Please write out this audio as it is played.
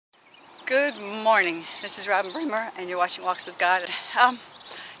Good morning. This is Bremer, and you're watching Walks with God.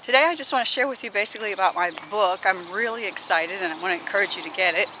 Today I just want to share with you basically about my book. I'm really excited and I want to encourage you to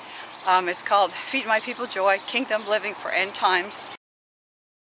get it. It's called Feed My People Joy, Kingdom Living for End Times.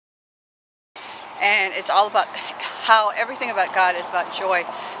 And it's all about how everything about God is about joy.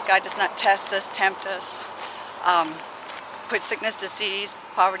 God does not test us, tempt us, put sickness, disease,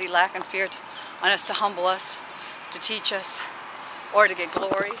 poverty, lack, and fear on us to humble us, to teach us, or to get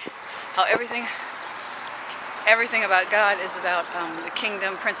glory. How everything about God is about the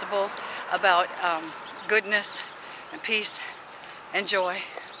kingdom principles, about goodness and peace and joy.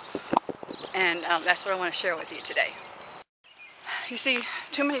 And that's what I want to share with you today. You see,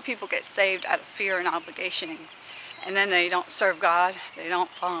 too many people get saved out of fear and obligation, and then they don't serve God, they don't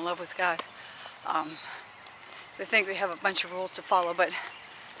fall in love with God. They think they have a bunch of rules to follow, but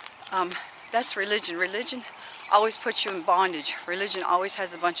that's religion. Religion always puts you in bondage. Religion always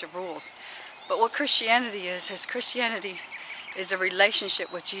has a bunch of rules. But what Christianity is Christianity is a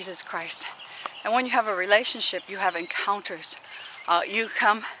relationship with Jesus Christ. And when you have a relationship, you have encounters.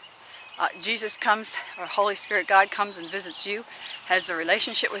 Jesus comes, or Holy Spirit, God comes and visits you, has a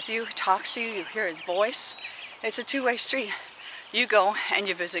relationship with you, talks to you, you hear His voice. It's a two-way street. You go and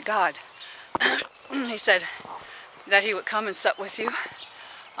you visit God. He said that He would come and sup with you.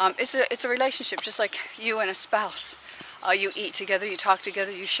 It's a relationship, just like you and a spouse. You eat together, you talk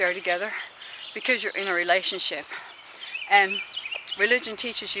together, you share together, because you're in a relationship. And religion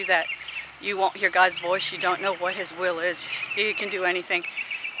teaches you that you won't hear God's voice, you don't know what His will is, He can do anything,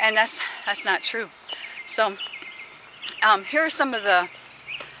 and that's not true. So here are some of the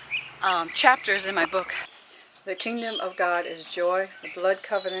chapters in my book. The kingdom of God is joy, the blood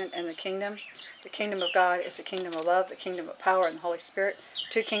covenant and the kingdom. The kingdom of God is the kingdom of love, the kingdom of power and the Holy Spirit.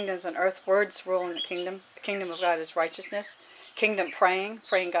 Two kingdoms on earth, words rule in the kingdom. The kingdom of God is righteousness. Kingdom praying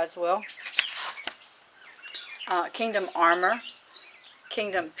God's will. Kingdom armor.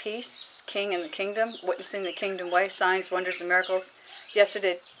 Kingdom peace, king in the kingdom, witnessing the kingdom way, signs, wonders, and miracles.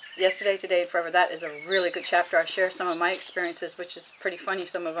 Yesterday, today, and forever. That is a really good chapter. I share some of my experiences, which is pretty funny,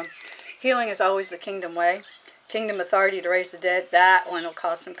 some of them. Healing is always the kingdom way. Kingdom authority to raise the dead. That one will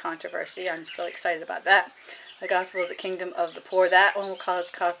cause some controversy. I'm so excited about that. The gospel of the kingdom of the poor. That one will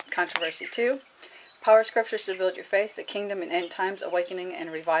cause controversy too. Power scriptures to build your faith. The kingdom and end times, awakening and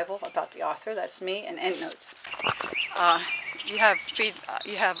revival. About the author. That's me. And endnotes. You have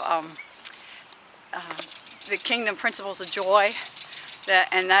the kingdom principles of joy.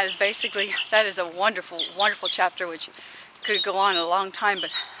 And that is basically, that is a wonderful, wonderful chapter, which could go on a long time,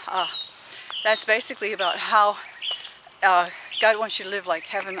 but that's basically about how God wants you to live like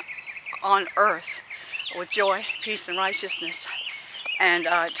heaven on earth with joy, peace, and righteousness. And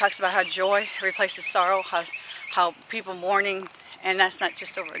it talks about how joy replaces sorrow, how people mourning, and that's not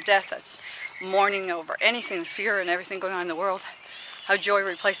just over death, that's mourning over anything, fear and everything going on in the world. How joy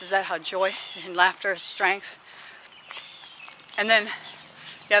replaces that, how joy and laughter is strength. And then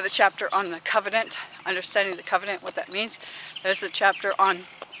you have the chapter on the covenant, understanding the covenant, what that means. There's a chapter on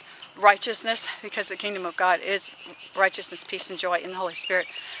righteousness, because the kingdom of God is righteousness, peace, and joy in the Holy Spirit.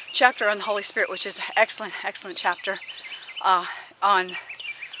 Chapter on the Holy Spirit, which is an excellent, excellent chapter on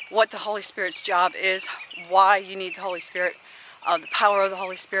what the Holy Spirit's job is, why you need the Holy Spirit, the power of the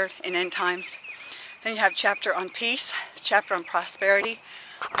Holy Spirit in end times. Then you have chapter on peace, chapter on prosperity,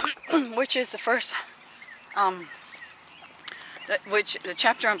 which is the first, the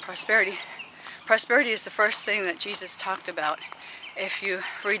chapter on prosperity. Prosperity is the first thing that Jesus talked about. If you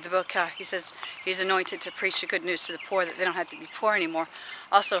read the book, He says He's anointed to preach the good news to the poor, that they don't have to be poor anymore.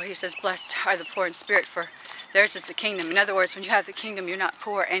 Also, He says, blessed are the poor in spirit, for theirs is the kingdom. In other words, when you have the kingdom, you're not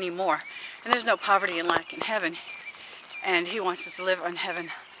poor anymore. And there's no poverty and lack in heaven. And He wants us to live on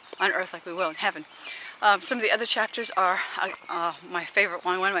on earth like we will in heaven. Some of the other chapters are, my favorite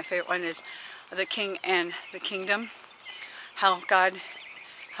one of my favorite ones is the King and the Kingdom. How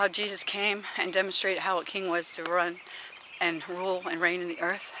Jesus came and demonstrated how a king was to run and rule and reign in the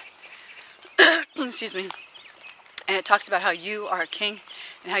earth. Excuse me. And it talks about how you are a king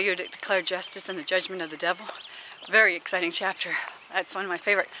and how you're to declare justice and the judgment of the devil. Very exciting chapter. That's one of my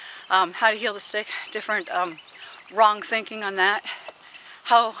favorite. How to heal the sick, different wrong thinking on that.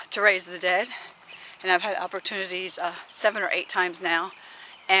 How to raise the dead. And I've had opportunities 7 or 8 times now.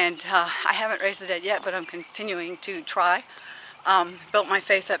 And I haven't raised the dead yet, but I'm continuing to try. Built my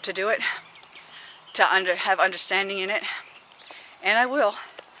faith up to do it, to have understanding in it, and I will.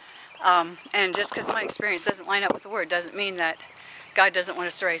 And just because my experience doesn't line up with the Word doesn't mean that God doesn't want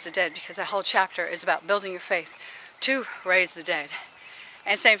us to raise the dead, because that whole chapter is about building your faith to raise the dead.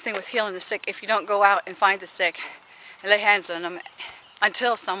 And same thing with healing the sick. If you don't go out and find the sick and lay hands on them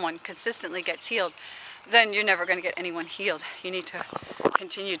until someone consistently gets healed, then you're never going to get anyone healed. You need to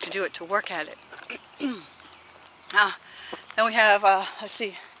continue to do it, to work at it. Then we have, let's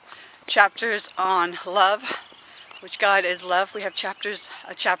see, chapters on love, which God is love. We have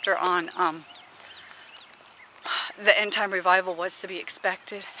a chapter on the end time revival, what's to be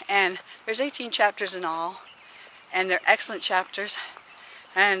expected. And there's 18 chapters in all, and they're excellent chapters.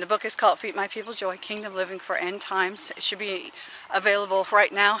 And the book is called Feed My People Joy, Kingdom Living for End Times. It should be available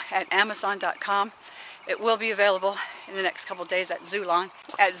right now at Amazon.com. It will be available in the next couple days at Xulon,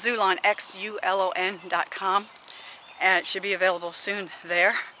 Xulon.com. And it should be available soon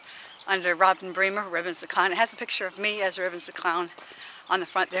there under Robin Bremer, Ribbons the Clown. It has a picture of me as Ribbons the Clown on the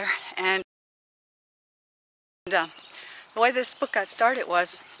front there. And the way this book got started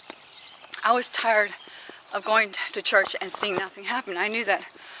was, I was tired of going to church and seeing nothing happen. I knew that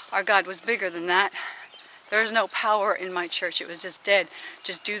our God was bigger than that. There was no power in my church. It was just dead.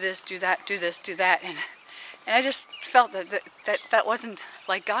 Just do this, do that, do this, do that. And I just felt that wasn't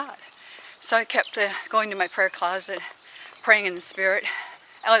like God. So I kept going to my prayer closet, praying in the Spirit.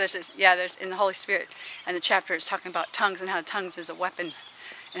 Oh, there's in the Holy Spirit. And the chapter is talking about tongues and how tongues is a weapon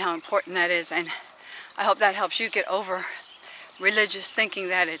and how important that is. And I hope that helps you get over religious thinking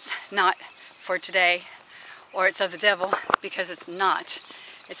that it's not for today, or it's of the devil, because it's not.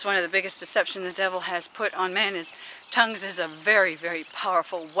 It's one of the biggest deceptions the devil has put on man, is tongues is a very, very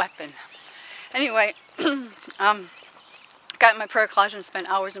powerful weapon. Anyway, got in my prayer closet and spent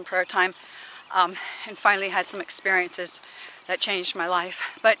hours in prayer time, and finally had some experiences that changed my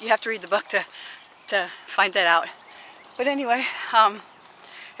life. But you have to read the book to find that out. But anyway,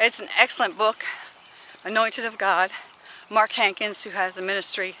 it's an excellent book, Anointed of God. Mark Hankins, who has a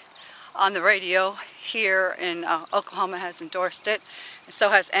ministry on the radio here in Oklahoma, has endorsed it. And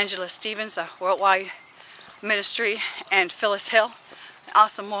so has Angela Stevens, a worldwide ministry, and Phyllis Hill, an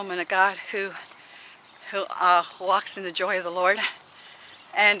awesome woman of God who walks in the joy of the Lord.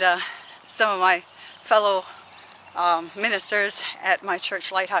 And some of my fellow ministers at my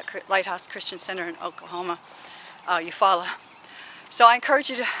church, Lighthouse Christian Center in Oklahoma, Eufaula. So I encourage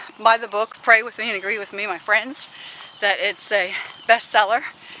you to buy the book, pray with me and agree with me, my friends, that it's a bestseller.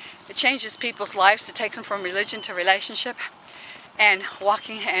 It changes people's lives. It takes them from religion to relationship and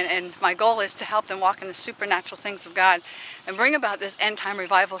walking. And my goal is to help them walk in the supernatural things of God and bring about this end time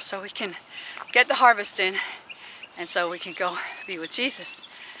revival so we can get the harvest in and so we can go be with Jesus.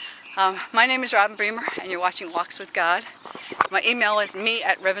 My name is Robin Bremer, and you're watching Walks with God. My email is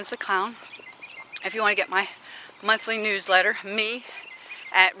me@ribbonstheclown. If you want to get my monthly newsletter,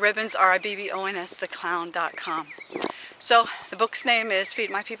 me@ribbonstheclown.com. So the book's name is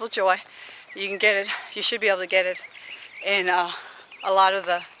Feed My People Joy. You can get it. You should be able to get it in in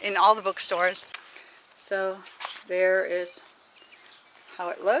all the bookstores. So there is how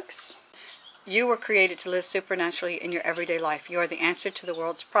it looks. You were created to live supernaturally in your everyday life. You are the answer to the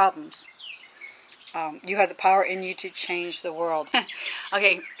world's problems. You have the power in you to change the world.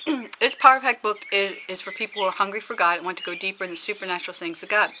 Okay, this Power Pack book is for people who are hungry for God and want to go deeper in the supernatural things of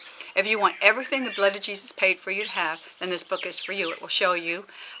God. If you want everything the blood of Jesus paid for you to have, then this book is for you. It will show you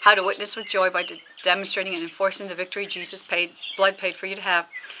how to witness with joy by demonstrating and enforcing the victory Jesus blood paid for you to have,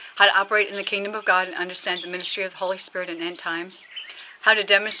 how to operate in the kingdom of God and understand the ministry of the Holy Spirit in end times, how to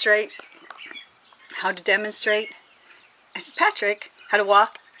demonstrate as Patrick, how to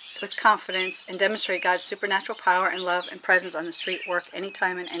walk with confidence and demonstrate God's supernatural power and love and presence on the street, work,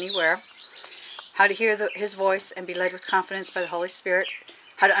 anytime and anywhere, how to hear His voice and be led with confidence by the Holy Spirit,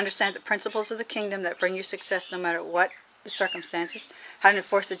 how to understand the principles of the kingdom that bring you success no matter what the circumstances, how to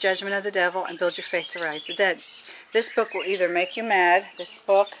enforce the judgment of the devil and build your faith to rise the dead. This book will either make you mad,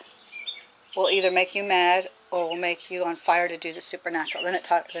 or will make you on fire to do the supernatural. Then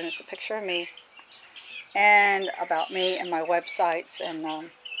it's a picture of me and about me and my websites and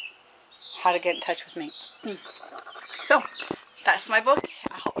how to get in touch with me. So that's my book.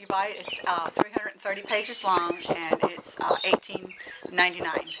 I hope you buy it. It's 330 pages long and it's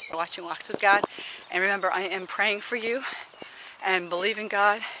 $18.99. You're watching Walks with God. And remember, I am praying for you and believing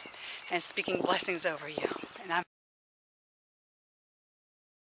God and speaking blessings over you.